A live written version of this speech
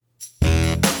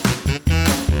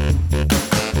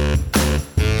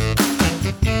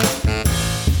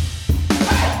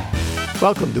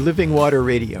Welcome to Living Water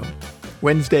Radio.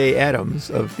 Wednesday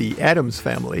Addams of the Addams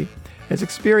family has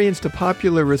experienced a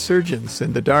popular resurgence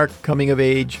in the dark,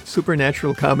 coming-of-age,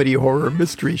 supernatural comedy horror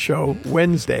mystery show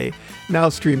Wednesday, now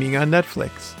streaming on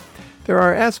Netflix. There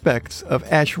are aspects of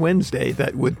Ash Wednesday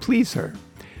that would please her.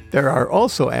 There are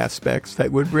also aspects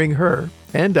that would bring her,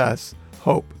 and us,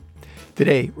 hope.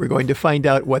 Today, we're going to find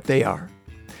out what they are.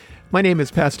 My name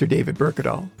is Pastor David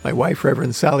Berkedal. My wife,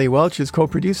 Reverend Sally Welch, is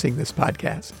co-producing this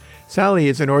podcast. Sally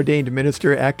is an ordained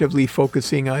minister actively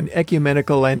focusing on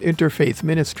ecumenical and interfaith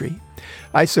ministry.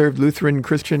 I served Lutheran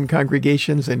Christian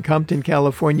congregations in Compton,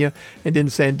 California, and in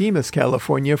San Dimas,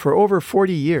 California for over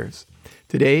 40 years.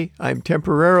 Today, I'm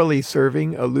temporarily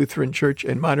serving a Lutheran church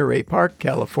in Monterey Park,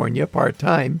 California,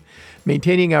 part-time.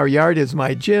 Maintaining our yard is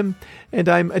my gym, and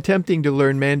I'm attempting to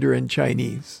learn Mandarin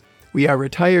Chinese. We are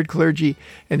retired clergy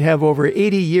and have over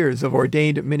 80 years of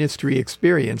ordained ministry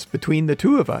experience between the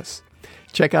two of us.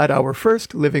 Check out our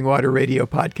first Living Water Radio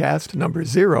podcast, number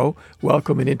 0,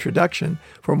 Welcome and Introduction,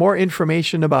 for more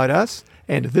information about us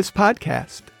and this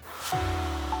podcast.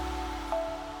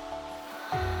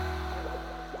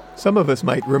 Some of us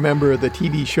might remember the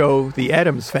TV show The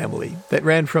Addams Family that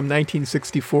ran from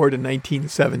 1964 to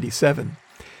 1977.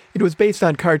 It was based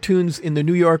on cartoons in the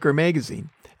New Yorker magazine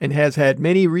and has had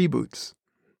many reboots.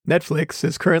 Netflix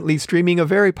is currently streaming a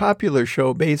very popular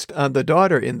show based on the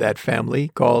daughter in that family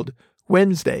called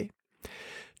Wednesday.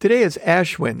 Today is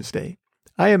Ash Wednesday.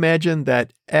 I imagine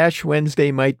that Ash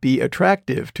Wednesday might be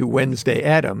attractive to Wednesday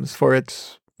Addams for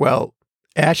its,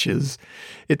 ashes,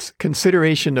 its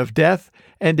consideration of death,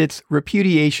 and its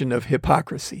repudiation of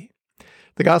hypocrisy.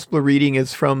 The gospel reading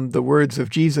is from the words of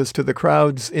Jesus to the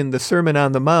crowds in the Sermon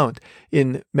on the Mount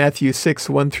in Matthew 6,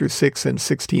 1-6 and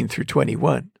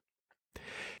 16-21.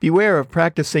 Beware of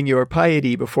practicing your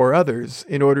piety before others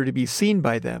in order to be seen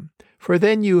by them, for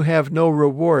then you have no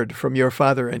reward from your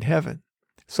Father in heaven.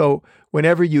 So,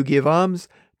 whenever you give alms,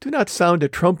 do not sound a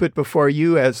trumpet before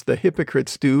you as the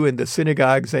hypocrites do in the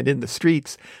synagogues and in the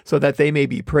streets, so that they may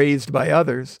be praised by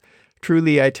others.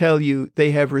 Truly, I tell you,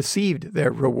 they have received their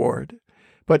reward.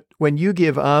 But when you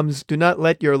give alms, do not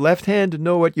let your left hand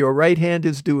know what your right hand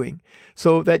is doing,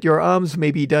 so that your alms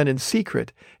may be done in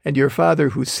secret, and your Father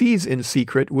who sees in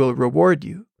secret will reward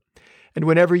you. And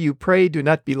whenever you pray, do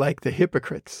not be like the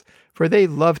hypocrites, for they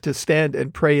love to stand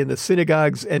and pray in the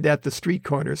synagogues and at the street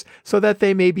corners, so that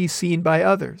they may be seen by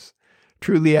others.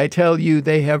 Truly, I tell you,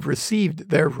 they have received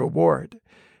their reward.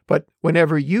 But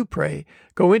whenever you pray,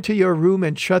 go into your room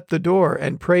and shut the door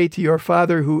and pray to your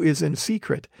Father who is in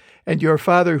secret, and your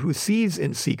Father who sees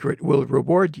in secret will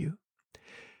reward you.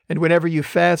 And whenever you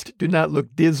fast, do not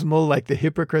look dismal like the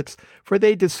hypocrites, for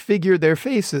they disfigure their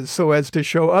faces so as to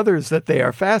show others that they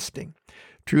are fasting.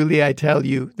 Truly, I tell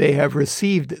you, they have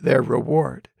received their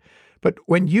reward. But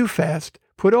when you fast,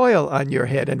 put oil on your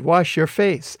head and wash your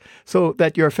face, so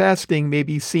that your fasting may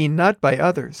be seen not by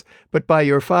others, but by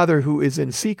your Father who is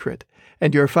in secret,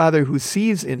 and your Father who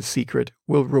sees in secret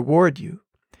will reward you.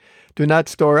 Do not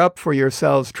store up for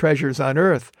yourselves treasures on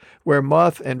earth, where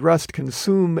moth and rust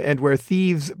consume and where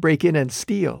thieves break in and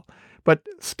steal, but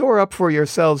store up for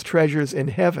yourselves treasures in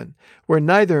heaven, where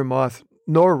neither moth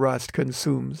nor rust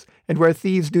consumes, and where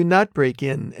thieves do not break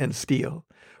in and steal.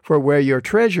 For where your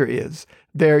treasure is,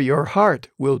 there your heart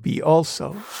will be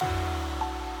also.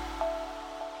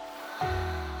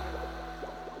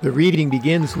 The reading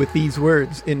begins with these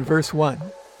words in verse 1.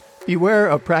 Beware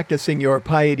of practicing your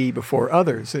piety before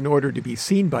others in order to be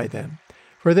seen by them,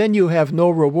 for then you have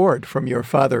no reward from your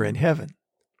Father in heaven.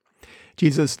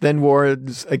 Jesus then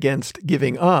warns against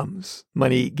giving alms,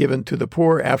 money given to the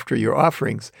poor after your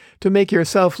offerings, to make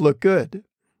yourself look good,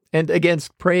 and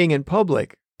against praying in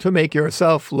public to make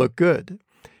yourself look good,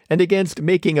 and against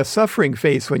making a suffering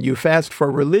face when you fast for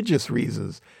religious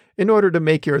reasons in order to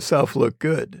make yourself look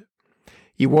good.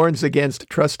 He warns against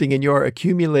trusting in your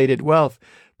accumulated wealth,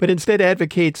 but instead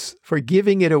advocates for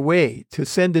giving it away to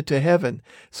send it to heaven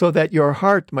so that your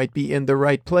heart might be in the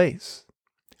right place.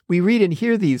 We read and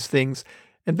hear these things,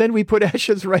 and then we put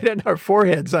ashes right on our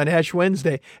foreheads on Ash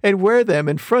Wednesday and wear them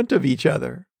in front of each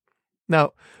other.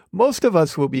 Now, most of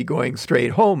us will be going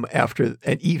straight home after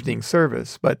an evening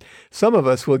service, but some of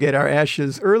us will get our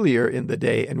ashes earlier in the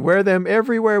day and wear them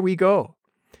everywhere we go.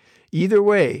 Either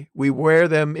way, we wear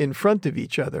them in front of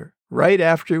each other, right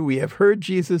after we have heard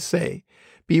Jesus say,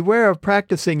 Beware of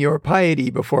practicing your piety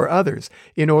before others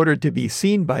in order to be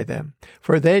seen by them,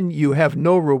 for then you have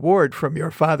no reward from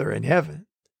your Father in heaven.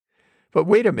 But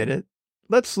wait a minute,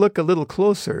 let's look a little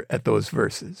closer at those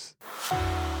verses.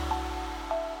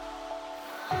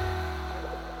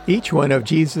 Each one of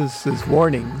Jesus'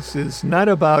 warnings is not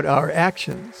about our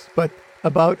actions, but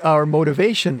about our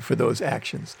motivation for those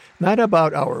actions, not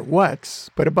about our whats,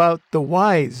 but about the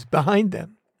whys behind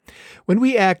them. When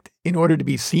we act in order to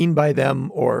be seen by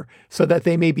them, or so that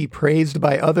they may be praised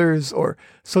by others, or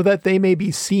so that they may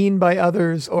be seen by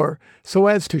others, or so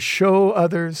as to show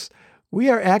others, we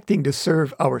are acting to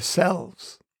serve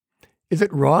ourselves. Is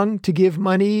it wrong to give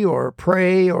money, or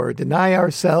pray, or deny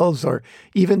ourselves, or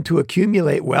even to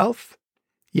accumulate wealth?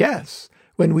 Yes,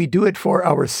 when we do it for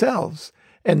ourselves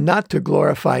and not to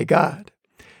glorify God.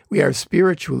 We are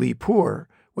spiritually poor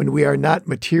when we are not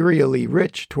materially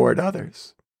rich toward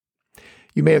others.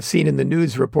 You may have seen in the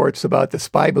news reports about the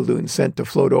spy balloon sent to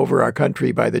float over our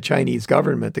country by the Chinese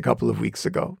government a couple of weeks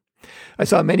ago. I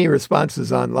saw many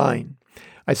responses online.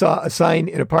 I saw a sign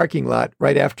in a parking lot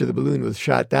right after the balloon was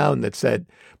shot down that said,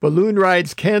 "Balloon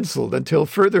rides canceled until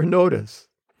further notice."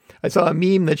 I saw a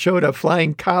meme that showed a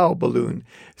flying cow balloon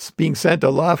being sent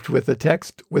aloft with the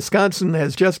text, "Wisconsin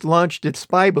has just launched its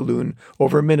spy balloon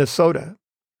over Minnesota."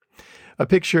 A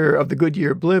picture of the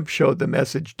Goodyear blimp showed the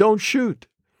message, "Don't shoot."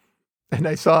 And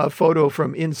I saw a photo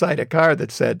from inside a car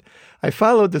that said, "I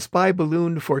followed the spy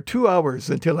balloon for 2 hours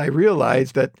until I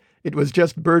realized that it was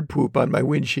just bird poop on my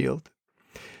windshield."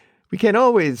 We can't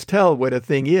always tell what a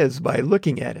thing is by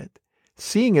looking at it.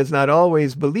 Seeing is not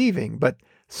always believing, but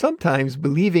sometimes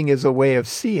believing is a way of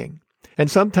seeing.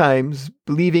 And sometimes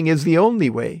believing is the only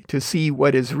way to see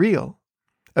what is real.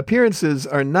 Appearances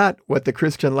are not what the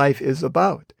Christian life is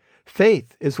about.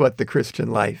 Faith is what the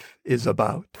Christian life is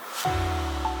about.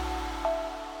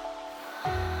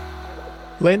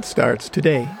 Lent starts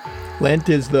today. Lent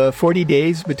is the 40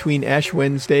 days between Ash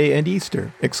Wednesday and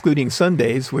Easter, excluding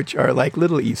Sundays, which are like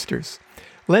little Easters.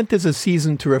 Lent is a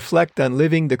season to reflect on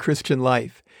living the Christian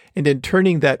life and in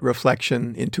turning that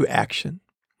reflection into action.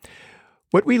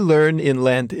 What we learn in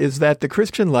Lent is that the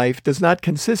Christian life does not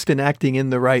consist in acting in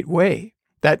the right way.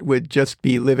 That would just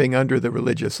be living under the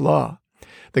religious law.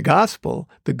 The gospel,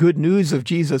 the good news of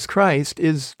Jesus Christ,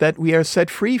 is that we are set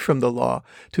free from the law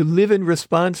to live in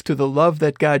response to the love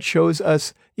that God shows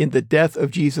us in the death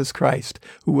of Jesus Christ,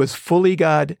 who was fully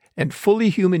God and fully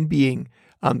human being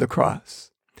on the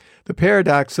cross. The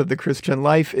paradox of the Christian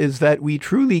life is that we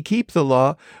truly keep the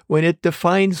law when it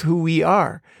defines who we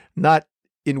are, not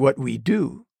in what we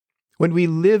do. When we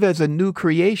live as a new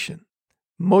creation,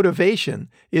 motivation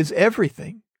is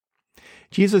everything.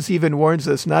 Jesus even warns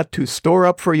us not to store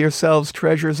up for yourselves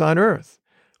treasures on earth.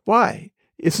 Why?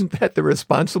 Isn't that the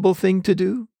responsible thing to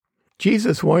do?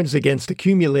 Jesus warns against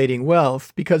accumulating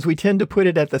wealth because we tend to put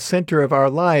it at the center of our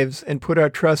lives and put our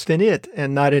trust in it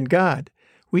and not in God.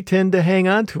 We tend to hang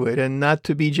on to it and not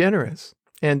to be generous.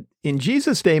 And in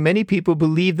Jesus' day, many people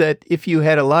believed that if you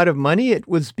had a lot of money, it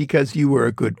was because you were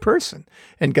a good person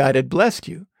and God had blessed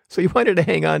you. So you wanted to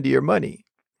hang on to your money.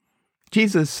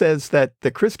 Jesus says that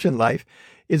the Christian life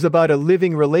is about a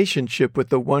living relationship with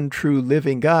the one true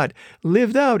living God,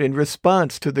 lived out in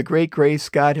response to the great grace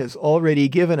God has already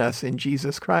given us in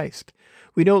Jesus Christ.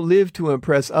 We don't live to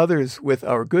impress others with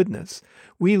our goodness.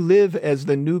 We live as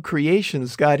the new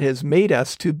creations God has made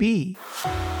us to be.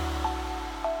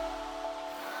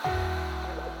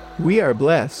 We are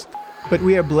blessed, but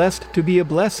we are blessed to be a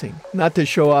blessing, not to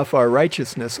show off our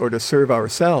righteousness or to serve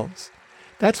ourselves.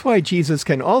 That's why Jesus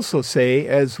can also say,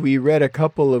 as we read a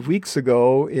couple of weeks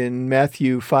ago in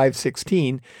Matthew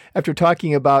 5:16, after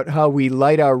talking about how we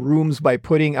light our rooms by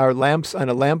putting our lamps on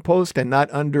a lamppost and not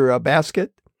under a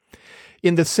basket,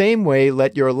 "In the same way,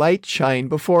 let your light shine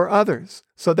before others,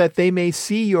 so that they may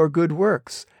see your good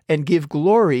works and give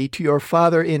glory to your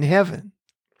Father in heaven."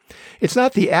 It's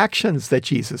not the actions that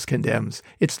Jesus condemns,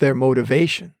 it's their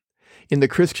motivation. In the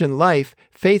Christian life,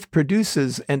 faith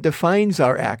produces and defines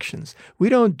our actions. We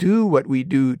don't do what we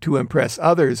do to impress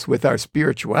others with our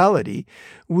spirituality.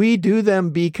 We do them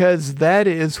because that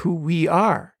is who we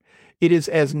are. It is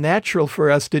as natural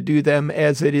for us to do them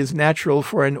as it is natural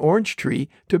for an orange tree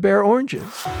to bear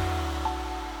oranges.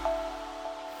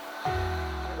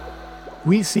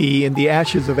 We see in the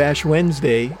ashes of Ash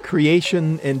Wednesday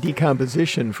creation and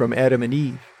decomposition from Adam and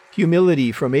Eve,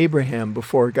 humility from Abraham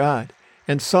before God,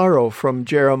 and sorrow from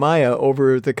Jeremiah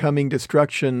over the coming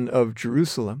destruction of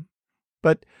Jerusalem.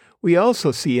 But we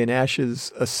also see in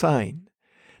ashes a sign.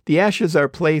 The ashes are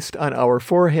placed on our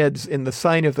foreheads in the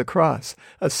sign of the cross,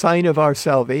 a sign of our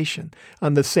salvation,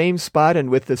 on the same spot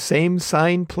and with the same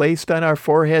sign placed on our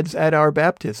foreheads at our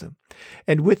baptism,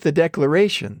 and with the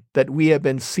declaration that we have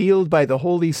been sealed by the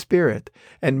Holy Spirit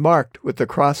and marked with the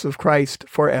cross of Christ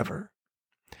forever.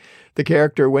 The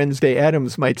character Wednesday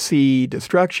Addams might see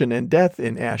destruction and death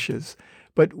in ashes,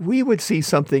 but we would see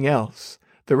something else,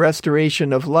 the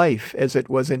restoration of life as it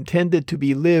was intended to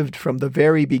be lived from the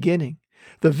very beginning.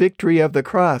 the victory of the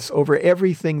cross over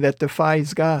everything that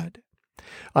defies God.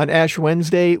 On Ash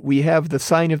Wednesday, we have the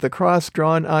sign of the cross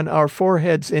drawn on our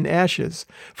foreheads in ashes.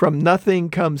 From nothing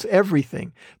comes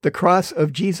everything, the cross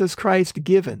of Jesus Christ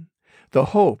given, the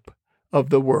hope of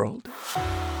the world.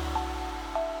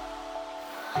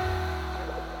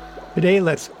 Today,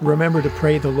 let's remember to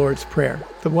pray the Lord's Prayer,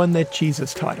 the one that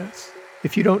Jesus taught us.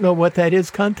 If you don't know what that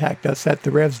is, contact us at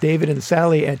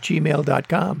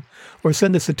therevsdavidandsally@gmail.com or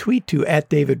send us a tweet to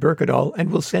 @DavidBurkadal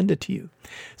and we'll send it to you.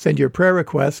 Send your prayer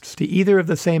requests to either of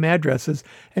the same addresses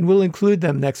and we'll include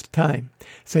them next time.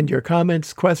 Send your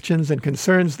comments, questions, and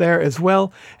concerns there as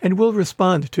well, and we'll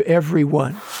respond to every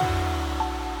one.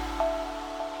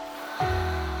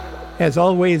 As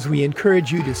always, we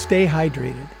encourage you to stay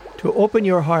hydrated, to open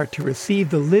your heart to receive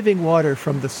the living water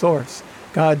from the source,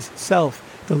 God's self,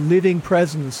 the living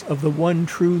presence of the one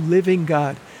true living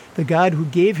God, the God who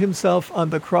gave himself on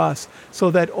the cross so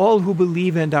that all who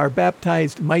believe and are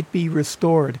baptized might be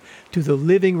restored to the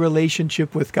living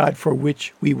relationship with God for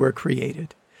which we were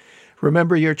created.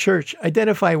 Remember your church.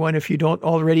 Identify one if you don't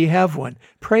already have one.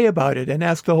 Pray about it and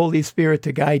ask the Holy Spirit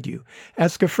to guide you.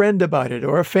 Ask a friend about it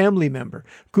or a family member.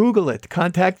 Google it.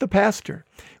 Contact the pastor.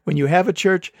 When you have a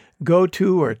church, go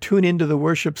to or tune into the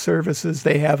worship services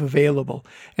they have available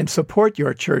and support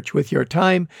your church with your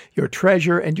time, your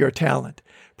treasure, and your talent.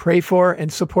 Pray for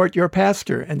and support your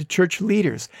pastor and church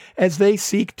leaders as they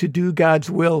seek to do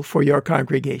God's will for your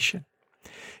congregation.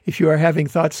 If you are having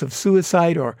thoughts of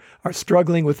suicide or are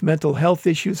struggling with mental health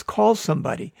issues, call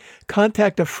somebody.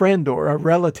 Contact a friend or a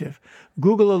relative.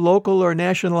 Google a local or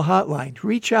national hotline.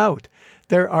 Reach out.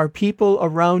 There are people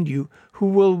around you who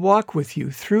will walk with you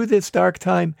through this dark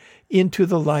time into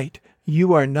the light.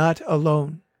 You are not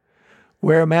alone.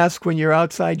 Wear a mask when you're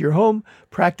outside your home.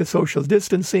 Practice social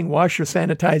distancing. Wash or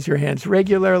sanitize your hands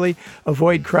regularly.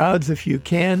 Avoid crowds if you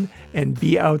can, and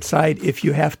be outside if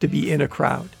you have to be in a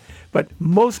crowd. But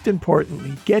most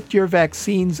importantly, get your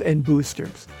vaccines and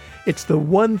boosters. It's the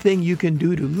one thing you can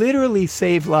do to literally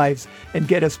save lives and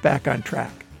get us back on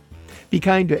track. Be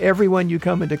kind to everyone you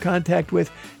come into contact with.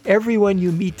 Everyone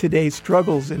you meet today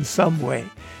struggles in some way.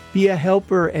 Be a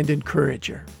helper and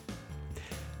encourager.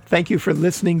 Thank you for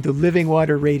listening to Living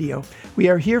Water Radio. We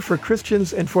are here for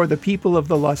Christians and for the people of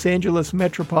the Los Angeles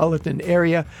metropolitan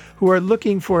area who are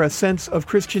looking for a sense of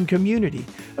Christian community,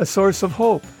 a source of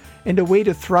hope, and a way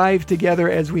to thrive together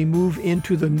as we move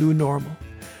into the new normal.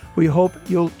 We hope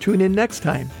you'll tune in next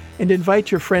time and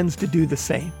invite your friends to do the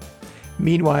same.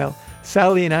 Meanwhile,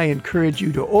 Sally and I encourage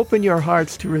you to open your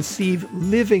hearts to receive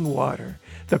living water,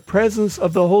 the presence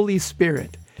of the Holy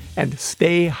Spirit, and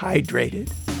stay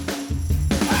hydrated.